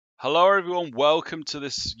Hello everyone, welcome to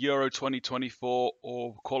this Euro 2024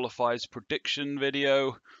 or Qualifiers prediction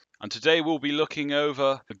video. And today we'll be looking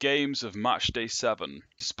over the games of match day 7.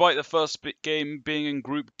 Despite the first game being in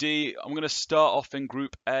Group D, I'm going to start off in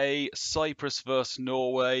Group A, Cyprus versus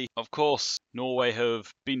Norway. Of course, Norway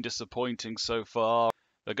have been disappointing so far.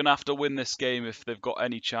 They're going to have to win this game if they've got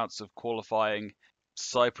any chance of qualifying.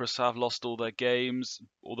 Cyprus have lost all their games,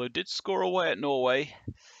 although did score away at Norway.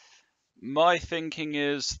 My thinking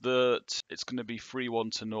is that it's going to be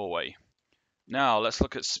 3-1 to Norway. Now, let's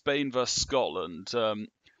look at Spain versus Scotland.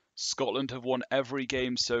 Scotland have won every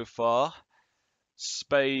game so far.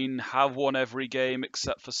 Spain have won every game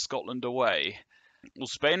except for Scotland away. Well,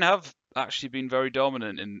 Spain have actually been very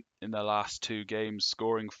dominant in their last 2 games,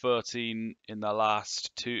 scoring 13 in their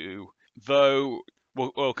last 2. Though,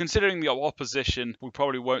 well, considering the opposition, we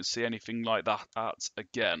probably won't see anything like that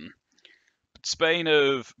again. But Spain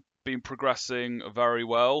have been progressing very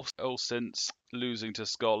well since losing to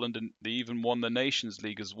Scotland, and they even won the Nations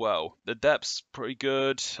League as well. The depth's pretty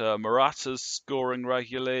good. Morata's scoring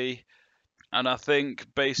regularly, and I think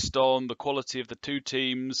based on the quality of the two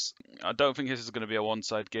teams, I don't think this is going to be a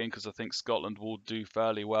one-side game because I think Scotland will do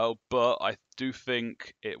fairly well, but I do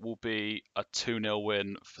think it will be a 2-0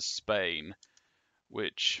 win for Spain,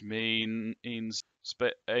 which means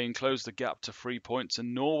Spain close the gap to 3 points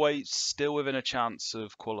and Norway still within a chance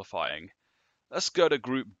of qualifying. Let's go to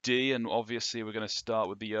Group D, and obviously we're going to start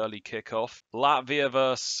with the early kickoff. Latvia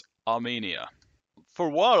versus Armenia. For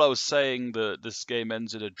a while I was saying that this game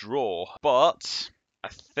ends in a draw, but I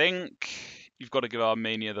think you've got to give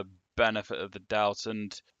Armenia the benefit of the doubt,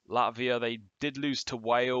 and Latvia, they did lose to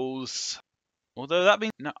Wales. Although that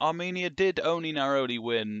means Armenia did only narrowly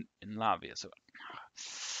win in Latvia, so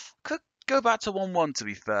could go back to 1-1 to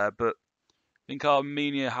be fair, but I think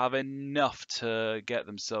Armenia have enough to get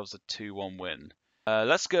themselves a 2-1 win.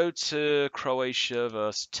 Let's go to Croatia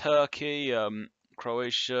versus Turkey.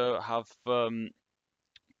 Croatia have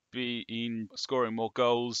been scoring more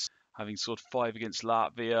goals, having scored 5 against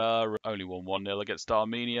Latvia, only won 1-0 against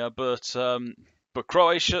Armenia, but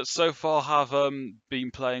Croatia so far have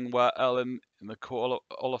been playing well in the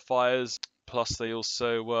qualifiers. Plus, they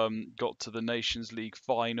also got to the Nations League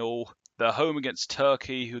final. They're home against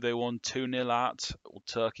Turkey, who they won 2-0 at. Well,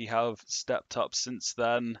 Turkey have stepped up since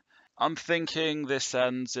then. I'm thinking this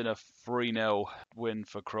ends in a 3-0 win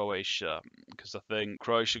for Croatia, because I think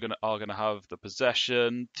Croatia are going to have the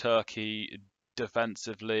possession. Turkey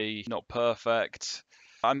defensively not perfect.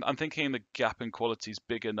 I'm thinking the gap in quality is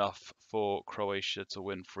big enough for Croatia to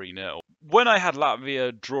win 3-0. When I had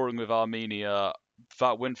Latvia drawing with Armenia,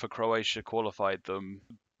 that win for Croatia qualified them.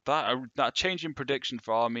 That change in prediction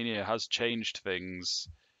for Armenia has changed things.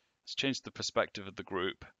 It's changed the perspective of the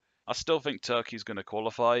group. I still think Turkey's going to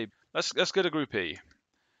qualify. Let's go to Group E.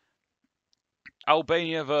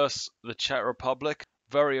 Albania versus the Czech Republic.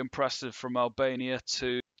 Very impressive from Albania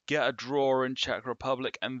to get a draw in Czech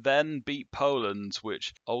Republic and then beat Poland,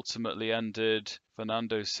 which ultimately ended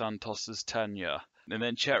Fernando Santos's tenure. And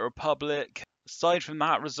then Czech Republic, aside from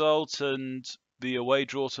that result and the away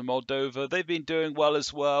draw to Moldova, they've been doing well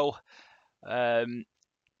as well. I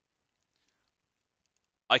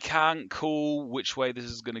can't call which way this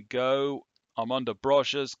is going to go. Armando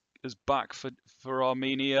Broja is back for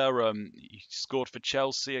Armenia. He scored for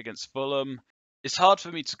Chelsea against Fulham. It's hard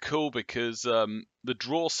for me to call because the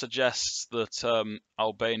draw suggests that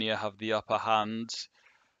Albania have the upper hand.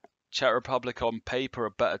 Czech Republic on paper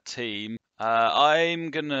a better team. I'm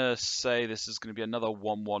going to say this is going to be another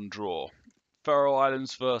 1-1 draw. Faroe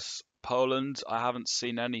Islands versus Poland. I haven't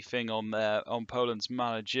seen anything on Poland's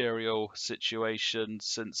managerial situation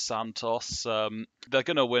since Santos. They're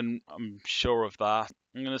going to win, I'm sure of that.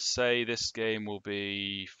 I'm going to say this game will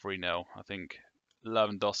be 3-0. I think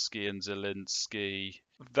Lewandowski and Zielinski,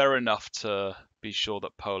 they're enough to be sure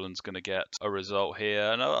that Poland's going to get a result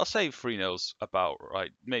here. And I'll say 3-0's about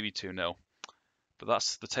right, maybe 2-0. But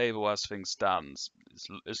that's the table as things stand.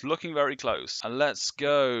 It's looking very close. And let's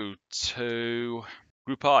go to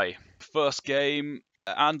Group I. First game,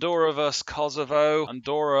 Andorra versus Kosovo.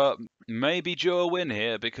 Andorra may be due a win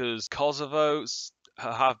here because Kosovo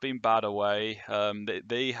have been bad away.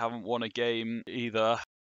 They haven't won a game either.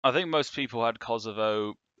 I think most people had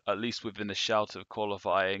Kosovo at least within a shout of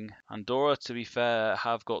qualifying. Andorra, to be fair,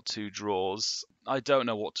 have got 2 draws. I don't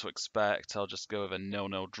know what to expect. I'll just go with a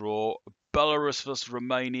 0-0 draw. Belarus versus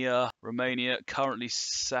Romania. Romania currently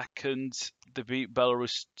second. They beat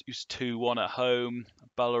Belarus 2-1 at home.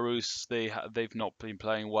 Belarus, they've not been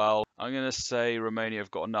playing well. I'm going to say Romania have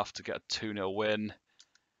got enough to get a 2-0 win.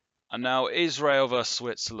 And now Israel versus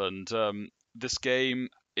Switzerland. This game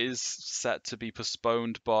is set to be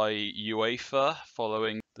postponed by UEFA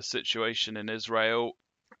following the situation in Israel.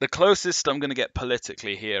 The closest I'm going to get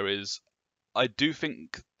politically here is I do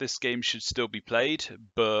think this game should still be played,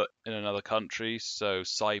 but in another country, so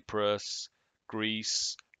Cyprus,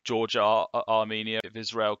 Greece, Georgia, Armenia, if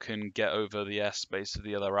Israel can get over the airspace of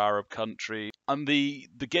the other Arab country. And the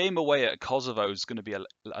game away at Kosovo is going to be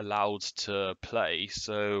allowed to play,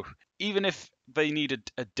 so even if they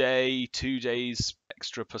needed a day, 2 days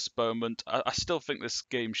extra postponement, I still think this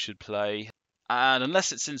game should play. And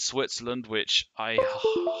unless it's in Switzerland, which I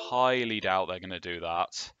highly doubt they're going to do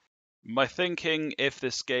that, my thinking, if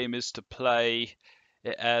this game is to play,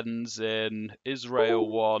 it ends in Israel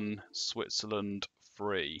 1, Switzerland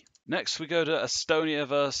 3. Next, we go to Estonia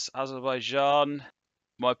versus Azerbaijan.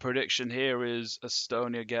 My prediction here is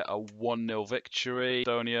Estonia get a 1-0 victory.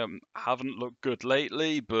 Estonia haven't looked good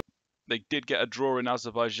lately, but they did get a draw in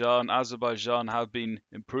Azerbaijan. Azerbaijan have been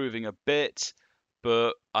improving a bit,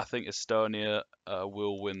 but I think Estonia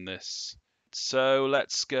will win this. So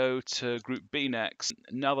let's go to Group B next.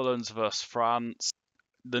 Netherlands versus France.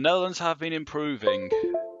 The Netherlands have been improving.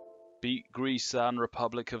 Beat Greece and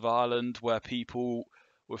Republic of Ireland, where people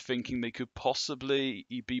were thinking they could possibly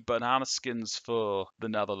be banana skins for the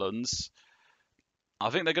Netherlands. I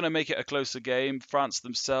think they're going to make it a closer game. France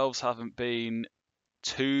themselves haven't been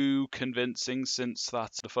too convincing since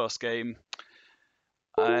the first game.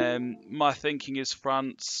 My thinking is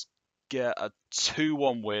France get a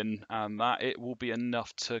 2-1 win, and that it will be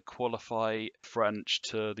enough to qualify French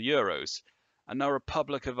to the Euros. And now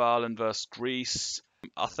Republic of Ireland versus Greece.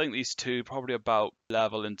 I think these two probably about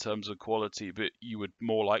level in terms of quality, but you would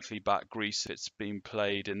more likely back Greece if it's being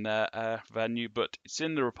played in their venue, but it's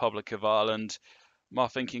in the Republic of Ireland. My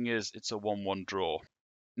thinking is it's a 1-1 draw.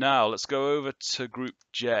 Now let's go over to Group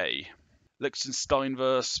J. Liechtenstein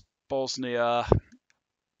versus Bosnia.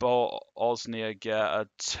 Bosnia get a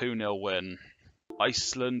 2-0 win.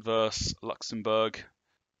 Iceland versus Luxembourg.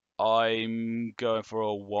 I'm going for a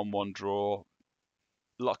 1-1 draw.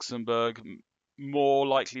 Luxembourg more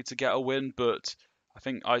likely to get a win, but I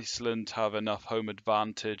think Iceland have enough home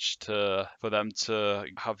advantage for them to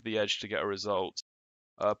have the edge to get a result.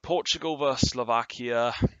 Portugal versus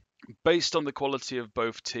Slovakia. Based on the quality of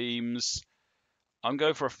both teams, I'm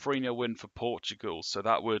going for a 3-0 win for Portugal, so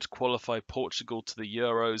that would qualify Portugal to the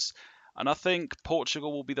Euros, and I think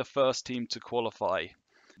Portugal will be the first team to qualify.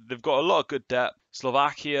 They've got a lot of good depth.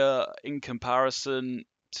 Slovakia, in comparison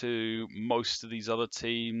to most of these other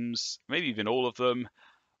teams, maybe even all of them,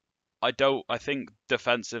 I think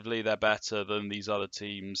defensively they're better than these other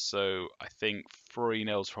teams, so I think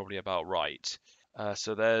 3-0 is probably about right.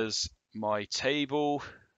 So there's my table.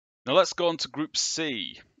 Now let's go on to Group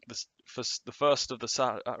C. For the first of the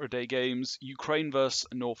Saturday games, Ukraine versus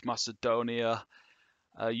North Macedonia.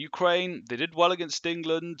 Ukraine, they did well against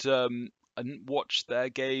England. I didn't watch their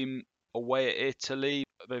game away at Italy.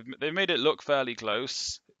 They've made it look fairly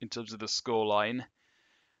close in terms of the scoreline.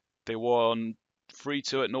 They won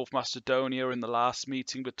 3-2 at North Macedonia in the last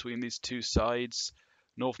meeting between these two sides.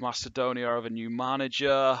 North Macedonia have a new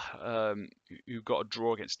manager who got a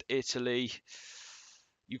draw against Italy.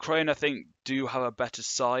 Ukraine, I think, do have a better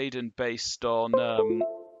side, and based on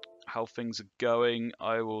how things are going,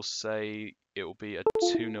 I will say it will be a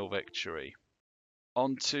 2-0 victory.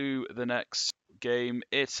 On to the next game,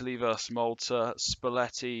 Italy versus Malta.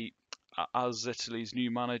 Spalletti, as Italy's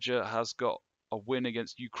new manager, has got a win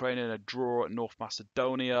against Ukraine and a draw at North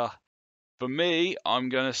Macedonia. For me, I'm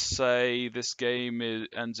going to say this game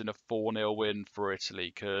ends in a 4-0 win for Italy,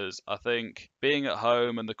 because I think being at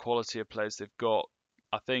home and the quality of players they've got,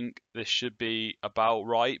 I think this should be about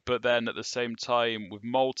right. But then at the same time, with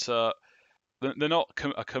Malta, they're not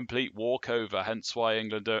a complete walkover, hence why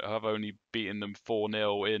England have only beaten them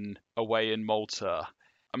 4-0 away in Malta.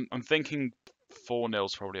 I'm thinking 4-0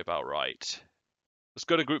 is probably about right. Let's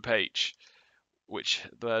go to Group H, which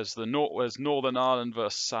there's Northern Ireland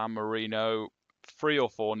versus San Marino. 3 or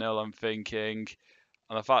 4-0, I'm thinking.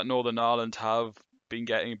 And the fact Northern Ireland have been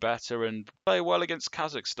getting better and play well against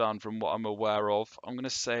Kazakhstan from what I'm aware of, I'm going to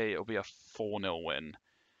say it'll be a 4-0 win.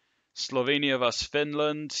 Slovenia versus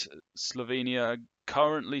Finland. Slovenia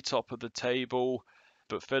currently top of the table,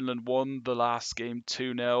 but Finland won the last game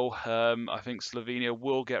 2-0. I think Slovenia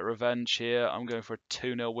will get revenge here. I'm going for a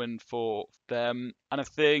 2-0 win for them. And I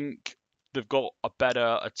think they've got a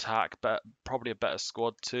better attack, but probably a better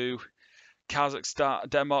squad too.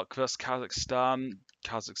 Denmark versus Kazakhstan.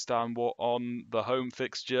 Kazakhstan were on the home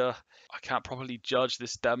fixture. I can't probably judge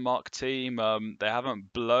this Denmark team. They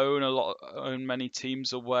haven't blown many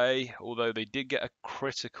teams away, although they did get a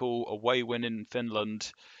critical away win in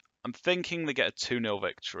Finland. I'm thinking they get a 2-0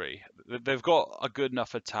 victory. They've got a good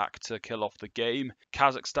enough attack to kill off the game.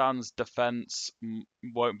 Kazakhstan's defense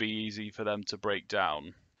won't be easy for them to break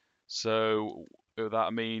down. So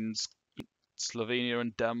that means Slovenia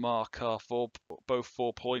and Denmark are both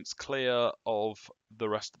 4 points clear of the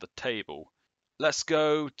rest of the table. Let's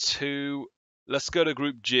go to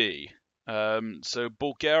Group G. So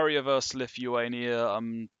Bulgaria versus Lithuania.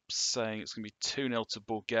 I'm saying it's going to be 2-0 to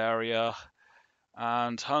Bulgaria.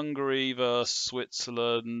 And Hungary versus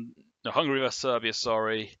Serbia,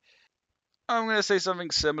 sorry. I'm going to say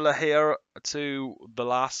something similar here to the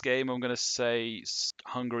last game. I'm going to say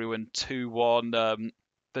Hungary win 2-1.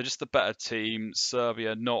 They're just a better team.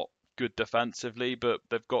 Serbia not good defensively, but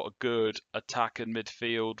they've got a good attack and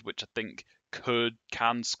midfield, which I think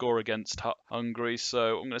can score against Hungary.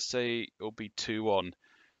 So I'm going to say it'll be 2-1.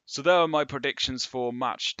 So there are my predictions for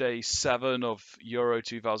match day 7 of Euro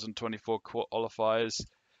 2024 qualifiers.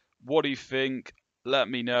 What do you think? Let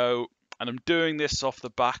me know. And I'm doing this off the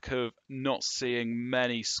back of not seeing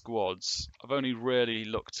many squads. I've only really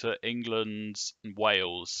looked at England and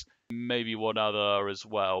Wales, maybe one other as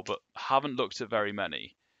well, but haven't looked at very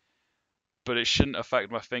many. But it shouldn't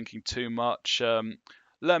affect my thinking too much.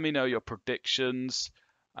 Let me know your predictions,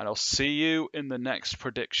 and I'll see you in the next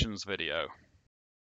predictions video.